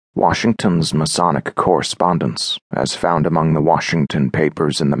Washington's Masonic correspondence, as found among the Washington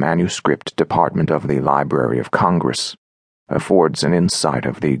papers in the manuscript department of the Library of Congress, affords an insight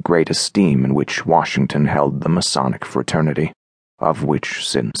of the great esteem in which Washington held the Masonic fraternity, of which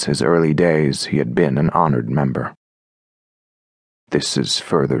since his early days he had been an honored member. This is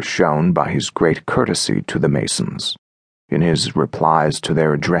further shown by his great courtesy to the Masons, in his replies to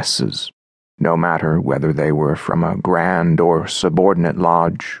their addresses, no matter whether they were from a grand or subordinate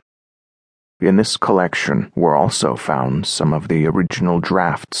lodge. In this collection were also found some of the original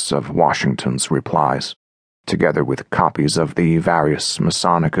drafts of Washington's replies, together with copies of the various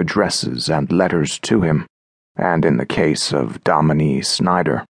Masonic addresses and letters to him, and in the case of Dominie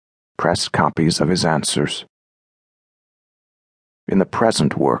Snyder, press copies of his answers. In the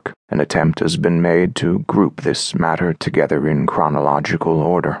present work, an attempt has been made to group this matter together in chronological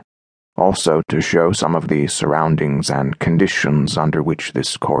order, also to show some of the surroundings and conditions under which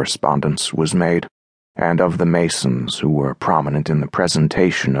this correspondence was made, and of the Masons who were prominent in the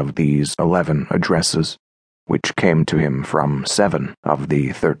presentation of these 11 addresses, which came to him from 7 of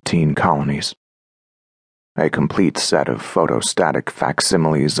the 13 colonies. A complete set of photostatic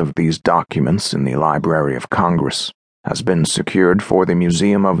facsimiles of these documents in the Library of Congress has been secured for the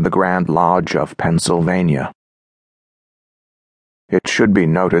Museum of the Grand Lodge of Pennsylvania. It should be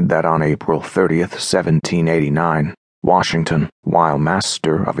noted that on April 30th, 1789, Washington, while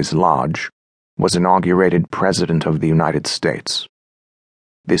master of his lodge, was inaugurated President of the United States.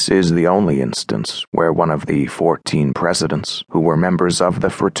 This is the only instance where one of the 14 presidents who were members of the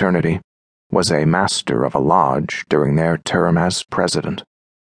fraternity was a master of a lodge during their term as president.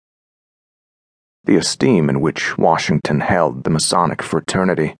 The esteem in which Washington held the Masonic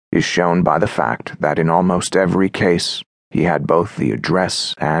fraternity is shown by the fact that in almost every case he had both the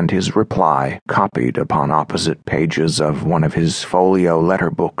address and his reply copied upon opposite pages of one of his folio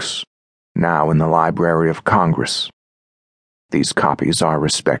letter books, now in the Library of Congress. These copies are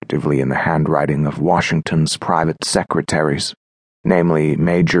respectively in the handwriting of Washington's private secretaries, namely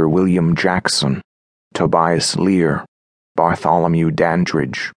Major William Jackson, Tobias Lear, Bartholomew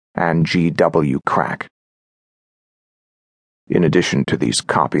Dandridge, and G.W. Crack. In addition to these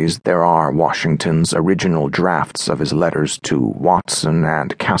copies, there are Washington's original drafts of his letters to Watson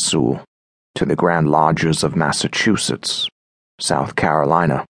and Cassul, to the Grand Lodges of Massachusetts, South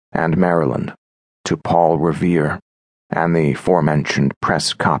Carolina, and Maryland, to Paul Revere, and the aforementioned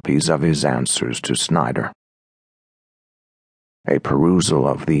press copies of his answers to Snyder. A perusal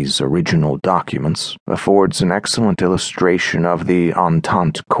of these original documents affords an excellent illustration of the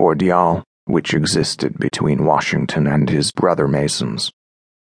entente cordiale which existed between Washington and his brother Masons.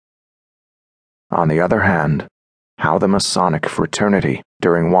 On the other hand, how the Masonic fraternity,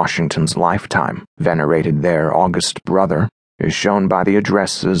 during Washington's lifetime, venerated their august brother is shown by the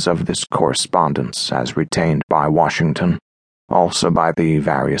addresses of this correspondence as retained by Washington, also by the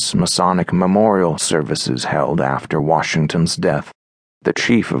various Masonic memorial services held after Washington's death, the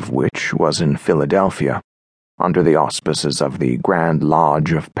chief of which was in Philadelphia, under the auspices of the Grand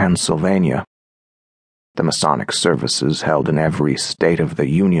Lodge of Pennsylvania. The Masonic services held in every state of the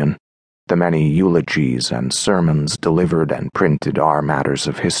Union, the many eulogies and sermons delivered and printed are matters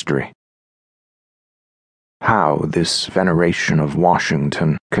of history. How this veneration of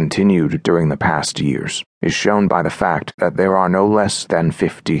Washington continued during the past years is shown by the fact that there are no less than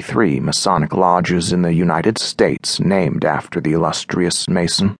 53 Masonic lodges in the United States named after the illustrious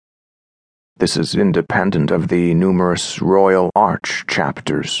Mason. This is independent of the numerous Royal Arch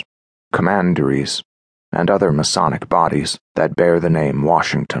chapters, commanderies, and other Masonic bodies that bear the name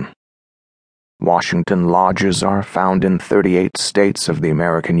Washington. Washington lodges are found in 38 states of the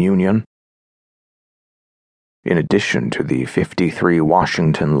American Union. In addition to the 53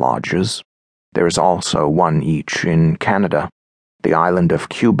 Washington lodges, there is also one each in Canada, the island of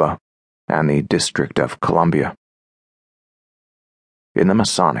Cuba, and the District of Columbia. In the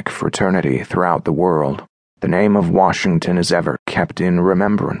Masonic fraternity throughout the world, the name of Washington is ever kept in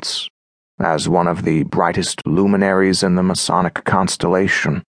remembrance, as one of the brightest luminaries in the Masonic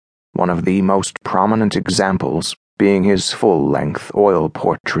constellation, one of the most prominent examples being his full-length oil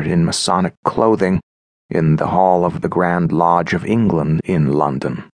portrait in Masonic clothing in the Hall of the Grand Lodge of England in London.